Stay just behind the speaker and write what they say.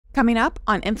Coming up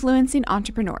on Influencing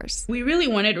Entrepreneurs. We really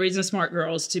wanted Raising Smart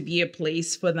Girls to be a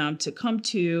place for them to come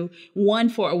to, one,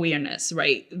 for awareness,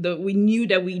 right? We knew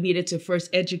that we needed to first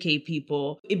educate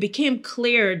people. It became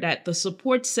clear that the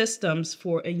support systems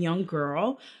for a young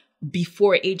girl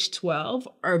before age 12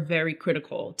 are very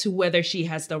critical to whether she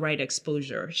has the right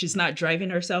exposure. She's not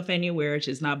driving herself anywhere.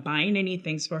 She's not buying any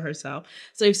things for herself.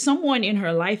 So if someone in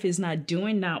her life is not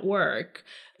doing that work,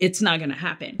 it's not going to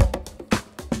happen.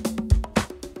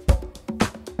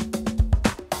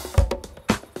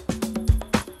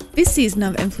 This season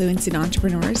of Influencing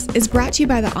Entrepreneurs is brought to you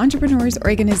by the Entrepreneurs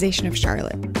Organization of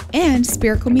Charlotte and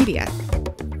Spherical Media.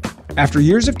 After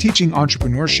years of teaching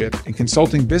entrepreneurship and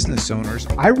consulting business owners,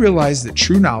 I realized that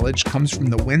true knowledge comes from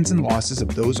the wins and losses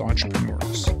of those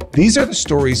entrepreneurs. These are the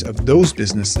stories of those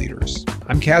business leaders.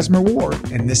 I'm Casimir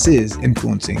Ward, and this is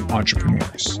Influencing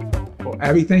Entrepreneurs. Well,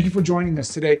 Abby, thank you for joining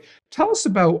us today. Tell us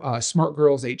about Smart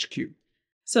Girls HQ.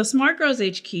 So Smart Girls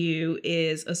HQ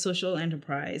is a social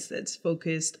enterprise that's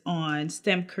focused on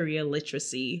STEM career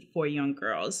literacy for young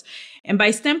girls. And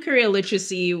by STEM career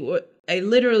literacy, what I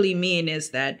literally mean is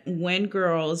that when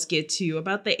girls get to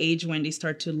about the age when they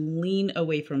start to lean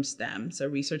away from STEM, so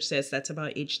research says that's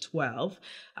about age 12,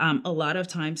 a lot of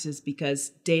times is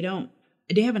because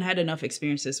they haven't had enough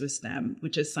experiences with STEM,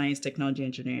 which is science, technology,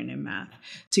 engineering, and math,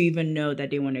 to even know that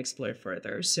they want to explore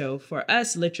further. So for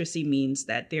us, literacy means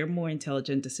that they're more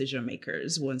intelligent decision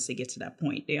makers once they get to that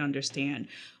point. They understand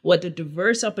what the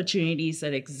diverse opportunities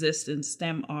that exist in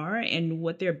STEM are and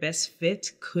what their best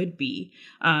fit could be.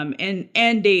 And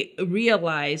they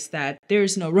realize that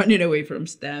there's no running away from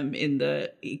STEM in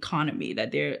the economy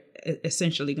that they're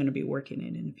essentially going to be working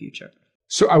in the future.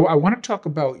 So I want to talk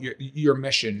about your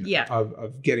mission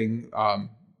of getting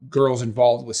girls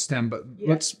involved with STEM, but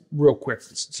let's real quick,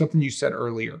 something you said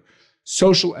earlier,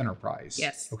 social enterprise.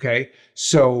 Yes. Okay.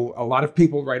 So a lot of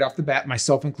people right off the bat,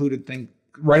 myself included, think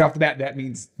right off the bat, that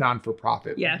means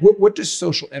non-for-profit. Yeah. What does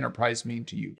social enterprise mean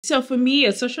to you? So for me,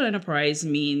 a social enterprise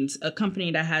means a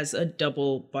company that has a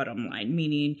double bottom line,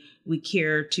 meaning we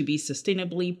care to be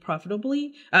sustainably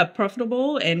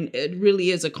profitable, and it really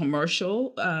is a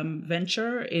commercial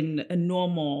venture in a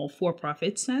normal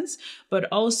for-profit sense. But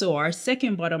also our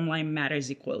second bottom line matters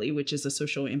equally, which is the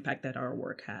social impact that our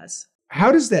work has.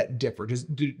 How does that differ?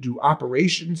 Do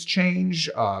operations change?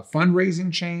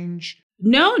 Fundraising change?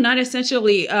 No, not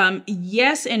essentially.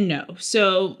 Yes and no.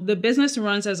 So the business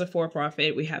runs as a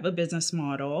for-profit. We have a business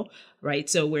model, right?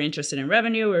 So we're interested in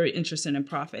revenue, we're interested in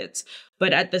profits.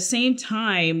 But at the same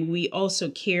time, we also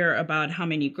care about how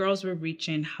many girls we're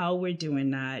reaching, how we're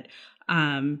doing that,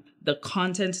 the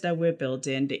content that we're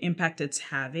building, the impact it's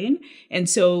having. And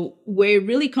so where it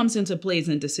really comes into play is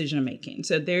in decision making.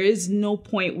 So there is no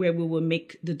point where we will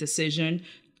make the decision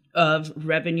of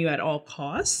revenue at all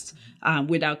costs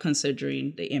without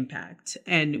considering the impact.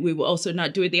 And we will also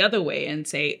not do it the other way and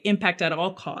say impact at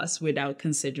all costs without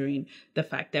considering the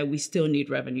fact that we still need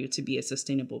revenue to be a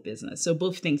sustainable business. So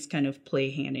both things kind of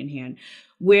play hand in hand.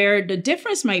 Where the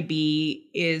difference might be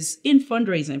is in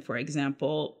fundraising, for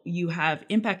example, you have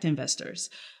impact investors.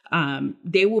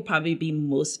 They will probably be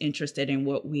most interested in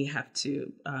what we have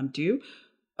to do.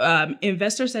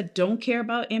 Investors that don't care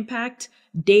about impact,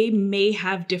 they may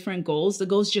have different goals. The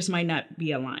goals just might not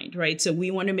be aligned, right? So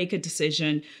we want to make a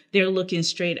decision. They're looking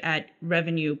straight at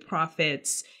revenue,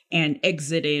 profits, and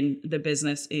exiting the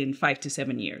business in 5 to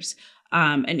 7 years.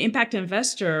 An impact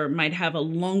investor might have a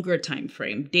longer time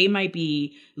frame. They might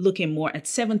be looking more at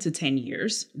 7 to 10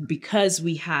 years because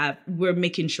we're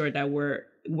making sure that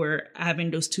we're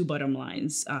having those two bottom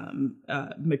lines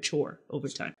mature over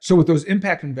time. So with those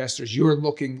impact investors, you're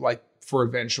looking like for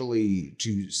eventually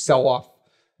to sell off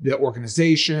the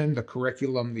organization, the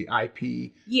curriculum, the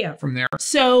IP from there?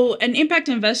 So an impact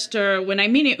investor, what I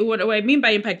mean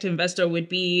by impact investor would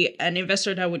be an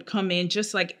investor that would come in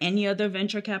just like any other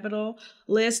venture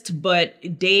capitalist, but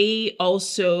they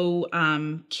also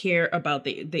care about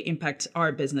the impact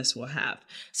our business will have.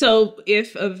 So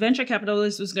if a venture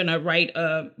capitalist was going to write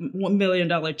a $1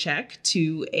 million check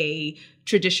to a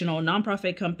traditional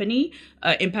nonprofit company,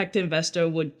 impact investor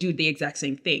would do the exact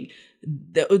same thing.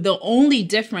 The only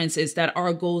difference is that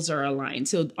our goals are aligned.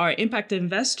 So our impact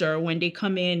investor, when they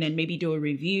come in and maybe do a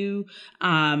review,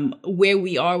 where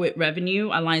we are with revenue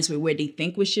aligns with where they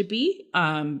think we should be,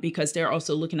 because they're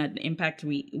also looking at the impact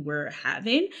we're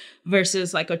having,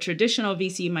 versus like a traditional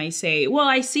VC might say, well,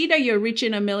 I see that you're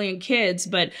reaching 1 million kids,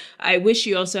 but I wish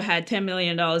you also had $10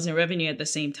 million in revenue at the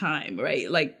same time, right?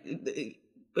 Like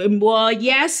Well,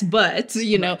 yes, but,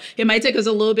 it might take us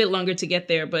a little bit longer to get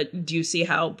there. But do you see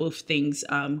how both things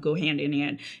go hand in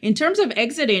hand? In terms of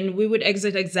exiting, we would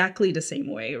exit exactly the same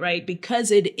way, right?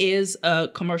 Because it is a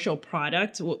commercial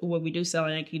product, what we do sell,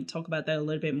 and I can talk about that a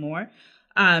little bit more.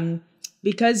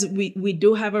 Because we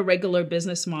do have a regular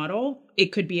business model,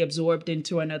 it could be absorbed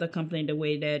into another company the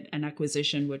way that an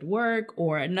acquisition would work,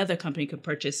 or another company could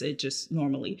purchase it just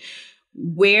normally.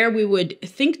 Where we would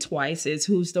think twice is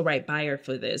who's the right buyer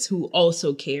for this, who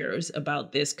also cares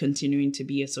about this continuing to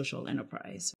be a social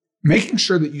enterprise. Making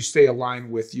sure that you stay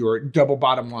aligned with your double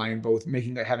bottom line, both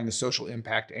having a social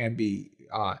impact and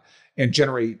and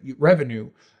generate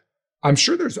revenue. I'm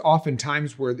sure there's often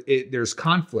times where there's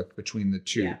conflict between the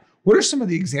two. Yeah. What are some of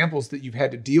the examples that you've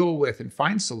had to deal with and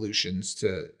find solutions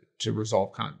to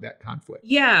resolve that conflict?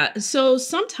 Yeah. So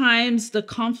sometimes the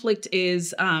conflict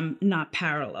is not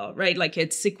parallel, right? Like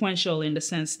it's sequential in the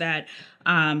sense that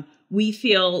we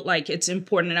feel like it's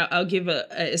important. And I'll give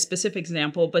a specific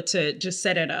example, but to just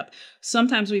set it up.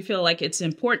 Sometimes we feel like it's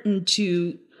important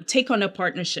to take on a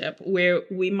partnership where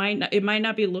it might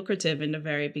not be lucrative in the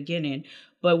very beginning,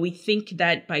 but we think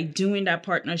that by doing that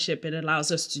partnership, it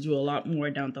allows us to do a lot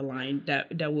more down the line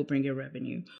that will bring in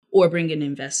revenue or bring in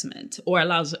investment or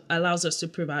allows us to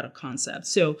prove out a concept.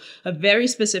 So a very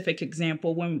specific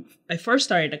example, when I first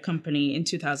started a company in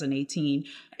 2018,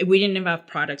 we didn't even have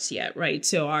products yet, right?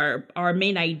 So our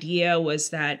main idea was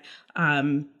that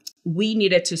we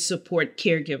needed to support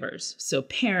caregivers, so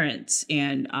parents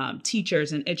and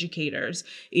teachers and educators,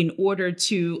 in order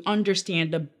to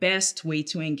understand the best way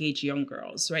to engage young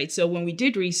girls, right? So when we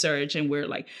did research and we're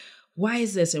like, why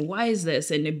is this and why is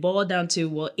this? And it boiled down to,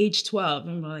 well, age 12.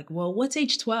 And we're like, well, what's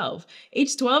age 12?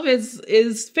 Age 12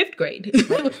 is fifth grade.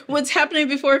 What's happening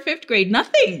before fifth grade?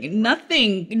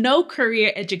 Nothing. No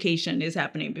career education is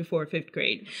happening before fifth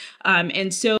grade.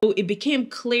 And so it became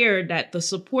clear that the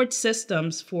support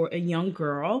systems for a young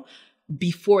girl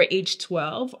before age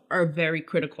 12 are very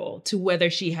critical to whether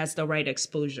she has the right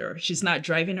exposure. She's not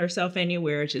driving herself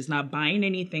anywhere. She's not buying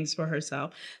any things for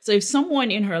herself. So if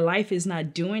someone in her life is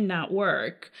not doing that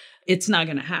work, it's not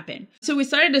going to happen. So we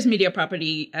started this media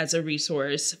property as a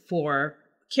resource for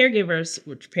caregivers,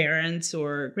 which parents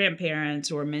or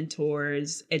grandparents or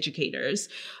mentors, educators.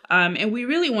 And we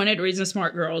really wanted Raising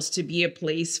Smart Girls to be a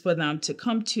place for them to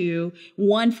come to,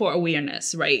 one, for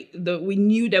awareness, right? We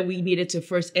knew that we needed to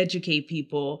first educate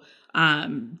people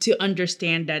to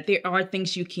understand that there are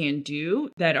things you can do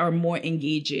that are more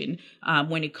engaging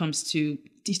when it comes to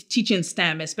teaching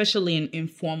STEM, especially in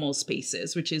informal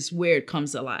spaces, which is where it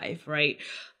comes alive, right?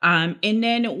 And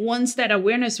then once that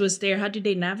awareness was there, how do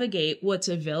they navigate what's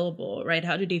available, right?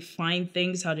 How do they find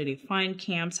things? How do they find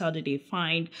camps? How do they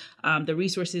find the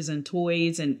resources and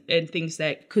toys and things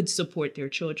that could support their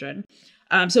children?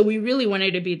 So we really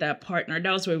wanted to be that partner.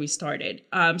 That was where we started.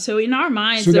 So in our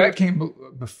minds, so that came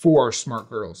before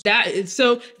Smart Girls. That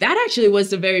actually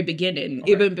was the very beginning,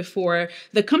 okay. Even before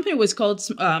the company was called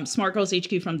Smart Girls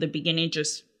HQ from the beginning,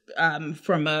 just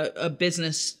from a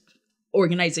business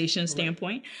organization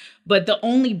standpoint. But the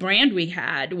only brand we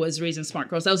had was Raising Smart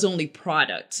Girls. That was the only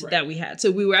product that we had.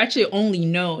 So we were actually only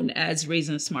known as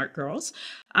Raising Smart Girls.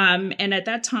 And at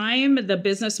that time, the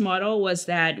business model was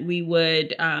that we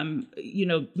would,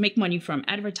 make money from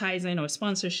advertising or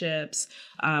sponsorships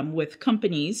with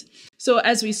companies. So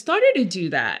as we started to do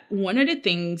that, one of the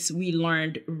things we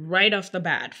learned right off the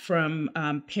bat from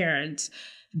parents,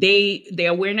 the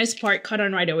awareness part caught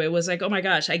on right away. It was like, oh my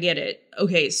gosh, I get it.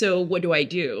 Okay, so what do I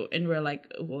do? And we're like,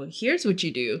 well, here's what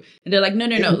you do. And they're like, no.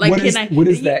 Like, what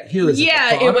is that? Here is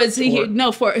it was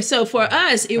no for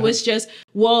us, it was just,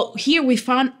 well, here we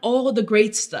found all the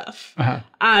great stuff. Uh-huh.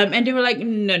 And they were like,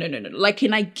 no. Like,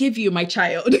 can I give you my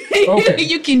child? Okay.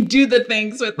 You can do the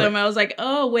things with them. I was like,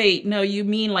 oh wait, no, you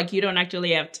mean like you don't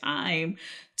actually have time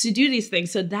to do these things.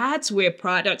 So that's where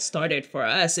product started for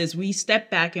us, is we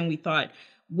stepped back and we thought,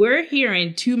 we're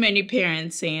hearing too many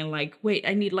parents saying like, wait,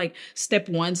 I need like step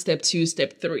 1, step 2,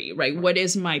 step 3, right? What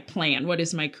is my plan? What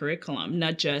is my curriculum?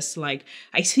 Not just like,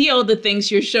 I see all the things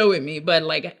you're showing me, but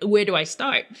like, where do I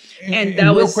start? And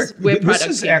that was where product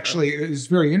This is actually is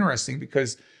very interesting,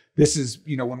 because this is,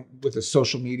 with the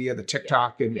social media, the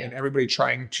TikTok and everybody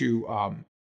trying to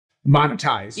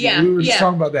monetize. Yeah. We were just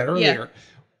talking about that earlier.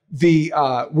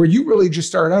 Yeah. Where you really just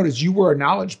started out is you were a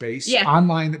knowledge base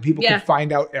online that people could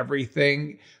find out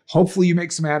everything. Hopefully you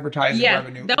make some advertising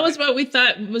revenue. That was what we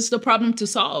thought was the problem to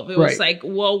solve. It was like,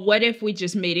 well, what if we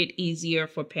just made it easier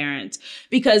for parents?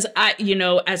 Because I,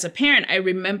 as a parent, I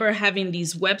remember having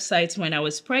these websites when I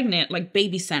was pregnant, like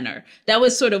Baby Center. That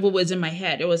was sort of what was in my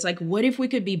head. It was like, what if we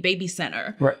could be Baby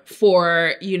Center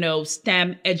for,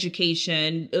 STEM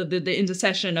education, the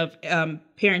intersection of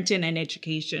parenting and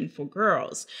education for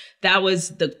girls? That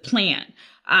was the plan.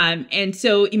 And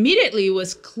so immediately it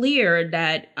was clear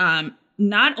that,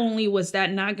 not only was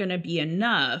that not going to be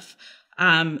enough,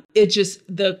 it just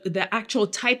the actual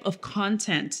type of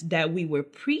content that we were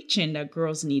preaching that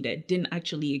girls needed didn't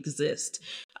actually exist.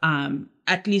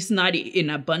 At least not in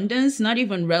abundance, not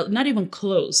even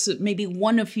close. Maybe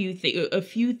a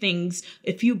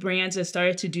few brands that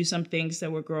started to do some things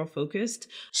that were girl focused.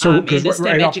 So in the STEM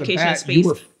right education off the bat, space, you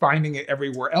were finding it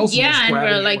everywhere else. And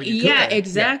we're like,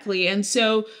 exactly. And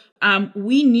so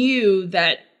we knew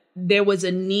that there was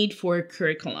a need for a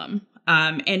curriculum.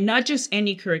 And not just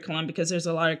any curriculum, because there's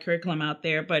a lot of curriculum out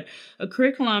there, but a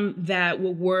curriculum that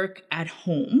will work at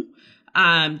home,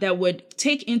 that would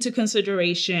take into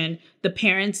consideration the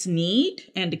parent's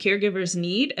need and the caregiver's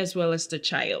need, as well as the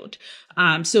child.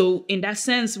 So in that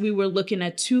sense, we were looking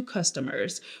at two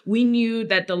customers. We knew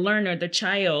that the learner, the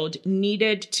child,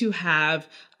 needed to have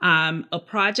a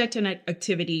project and an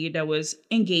activity that was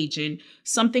engaging,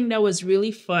 something that was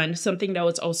really fun, something that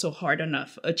was also hard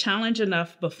enough, a challenge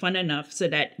enough, but fun enough so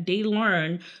that they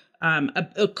learn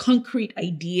a concrete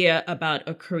idea about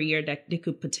a career that they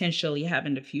could potentially have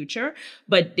in the future,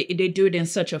 but they do it in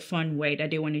such a fun way that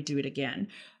they want to do it again.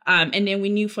 And then we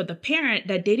knew for the parent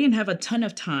that they didn't have a ton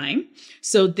of time.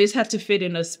 So this had to fit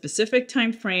in a specific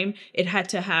time frame. It had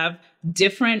to have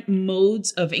different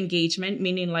modes of engagement,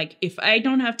 meaning like, if I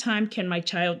don't have time, can my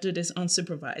child do this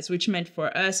unsupervised? Which meant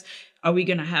for us, are we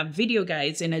going to have video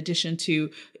guides in addition to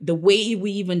the way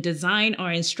we even design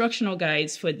our instructional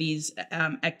guides for these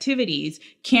activities?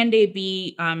 Can they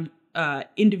be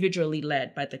individually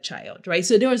led by the child, right?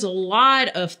 So there was a lot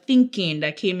of thinking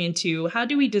that came into how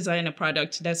do we design a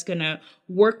product that's going to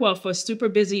work well for a super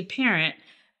busy parent,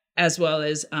 as well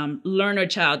as learner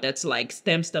child that's like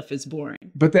STEM stuff is boring.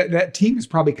 But that team is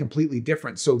probably completely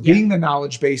different. So being the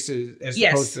knowledge base as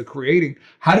opposed to creating,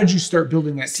 how did you start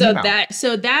building that team out?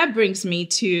 So that brings me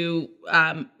to,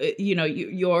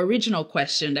 your original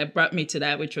question that brought me to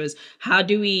that, which was how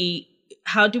do we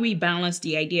balance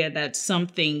the idea that some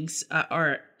things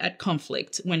are at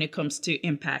conflict when it comes to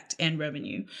impact and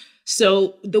revenue?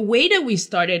 So the way that we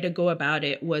started to go about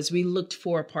it was we looked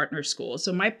for a partner school.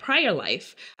 So my prior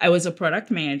life, I was a product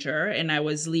manager and I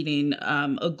was leading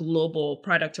a global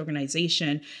product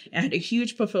organization. I had a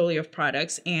huge portfolio of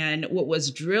products. And what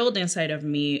was drilled inside of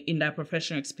me in that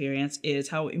professional experience is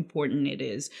how important it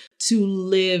is to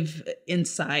live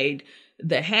inside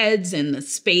the heads and the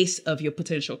space of your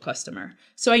potential customer.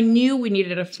 So I knew we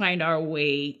needed to find our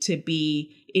way to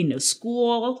be in a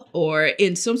school or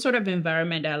in some sort of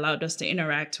environment that allowed us to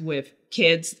interact with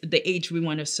kids the age we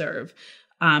want to serve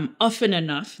often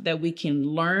enough that we can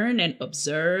learn and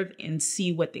observe and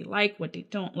see what they like, what they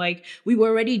don't like. We were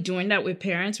already doing that with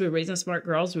parents. We were raising smart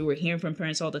girls. We were hearing from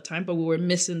parents all the time, but we were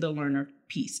missing the learner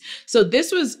piece. So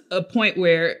this was a point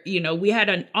where, we had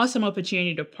an awesome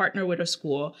opportunity to partner with a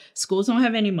school. Schools don't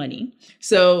have any money.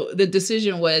 So the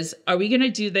decision was, are we going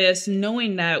to do this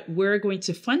knowing that we're going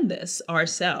to fund this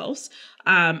ourselves?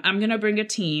 I'm going to bring a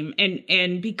team.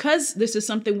 And because this is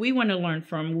something we want to learn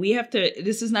from,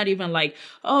 this is not even like,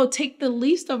 oh, take the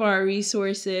least of our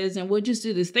resources and we'll just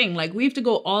do this thing. Like we have to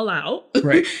go all out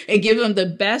and give them the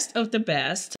best of the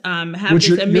best, have this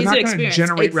amazing experience.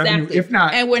 Generate revenue, if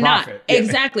not and we're profit. Not.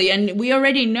 Exactly. And we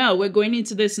already know we're going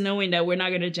into this knowing that we're not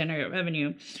going to generate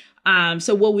revenue.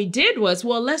 So what we did was,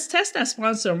 let's test that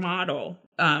sponsor model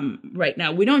right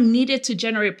now. We don't need it to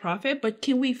generate profit, but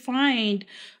can we find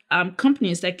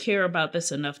companies that care about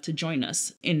this enough to join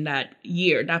us in that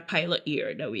pilot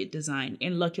year that we had designed.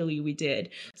 And luckily we did.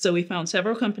 So we found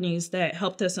several companies that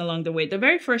helped us along the way. The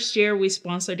very first year we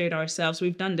sponsored it ourselves.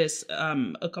 We've done this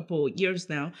a couple years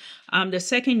now. The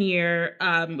second year,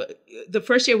 the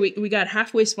first year we got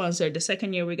halfway sponsored. The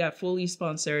second year we got fully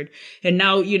sponsored. And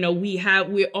now,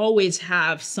 we always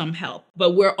have some help,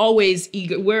 but we're always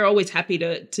eager. We're always happy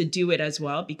to do it as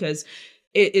well because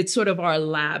it's sort of our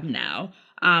lab now.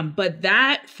 But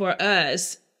that for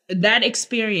us, that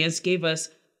experience gave us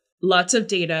lots of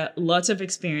data, lots of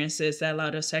experiences that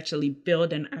allowed us to actually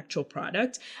build an actual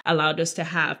product, allowed us to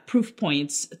have proof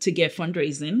points to get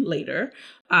fundraising later.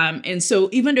 And so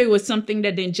even though it was something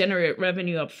that didn't generate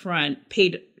revenue up front,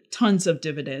 paid tons of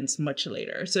dividends much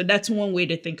later. So that's one way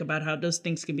to think about how those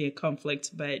things can be a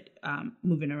conflict, but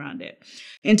moving around it.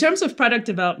 In terms of product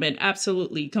development,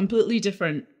 absolutely, completely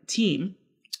different team.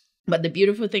 But the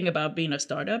beautiful thing about being a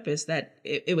startup is that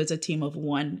it was a team of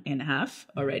 1.5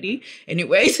 already.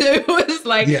 Anyway, so it was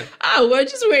like, we're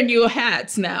just wearing new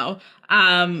hats now.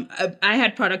 I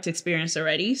had product experience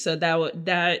already, so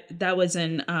that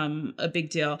wasn't a big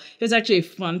deal. It was actually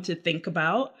fun to think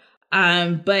about.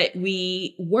 But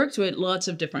we worked with lots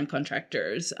of different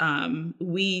contractors.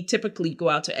 We typically go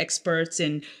out to experts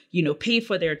and, pay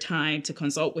for their time to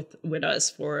consult with us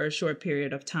for a short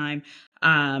period of time.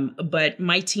 But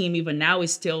my team even now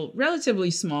is still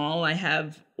relatively small. I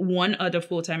have one other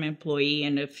full-time employee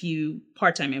and a few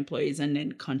part-time employees and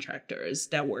then contractors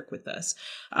that work with us.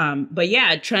 But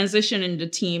yeah, transitioning the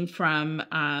team from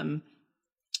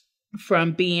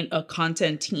being a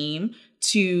content team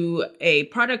to a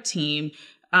product team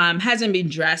hasn't been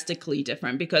drastically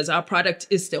different because our product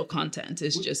is still content.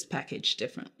 It's just packaged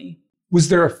differently. Was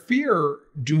there a fear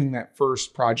doing that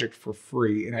first project for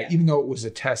free? And even though it was a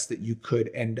test that you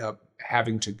could end up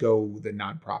having to go the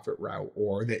nonprofit route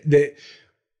or that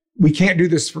we can't do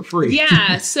this for free.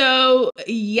 Yeah. So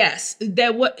yes, I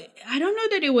don't know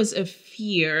that it was a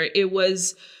fear. It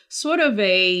was sort of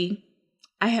I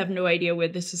have no idea where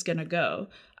this is going to go.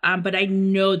 But I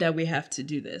know that we have to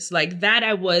do this. Like that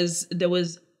there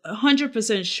was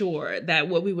 100% sure that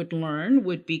what we would learn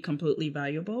would be completely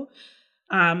valuable.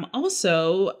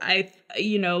 Also,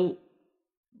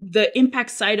 the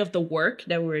impact side of the work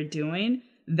that we're doing,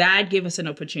 that gave us an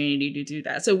opportunity to do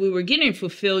that. So we were getting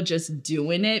fulfilled just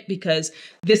doing it because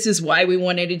this is why we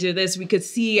wanted to do this. We could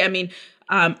see,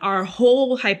 our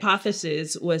whole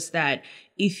hypothesis was that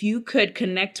if you could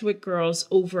connect with girls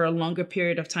over a longer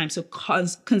period of time, so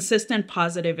consistent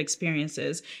positive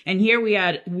experiences. And here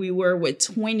we were with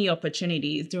 20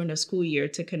 opportunities during the school year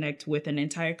to connect with an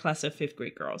entire class of 5th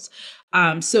grade girls.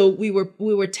 So we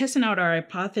were testing out our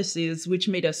hypotheses, which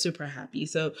made us super happy.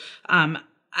 So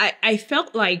I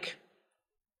felt like,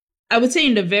 I would say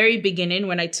in the very beginning,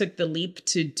 when I took the leap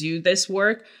to do this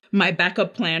work, my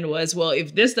backup plan was, well,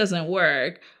 if this doesn't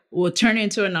work, we'll turn it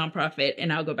into a nonprofit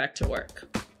and I'll go back to work.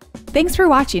 Thanks for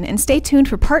watching and stay tuned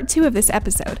for part 2 of this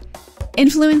episode.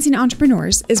 Influencing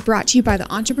Entrepreneurs is brought to you by the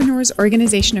Entrepreneurs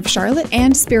Organization of Charlotte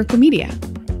and Spherical Media.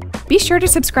 Be sure to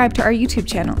subscribe to our YouTube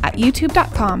channel at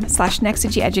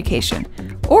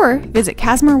youtube.com/NexagyEducation or visit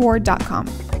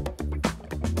CasmerWard.com.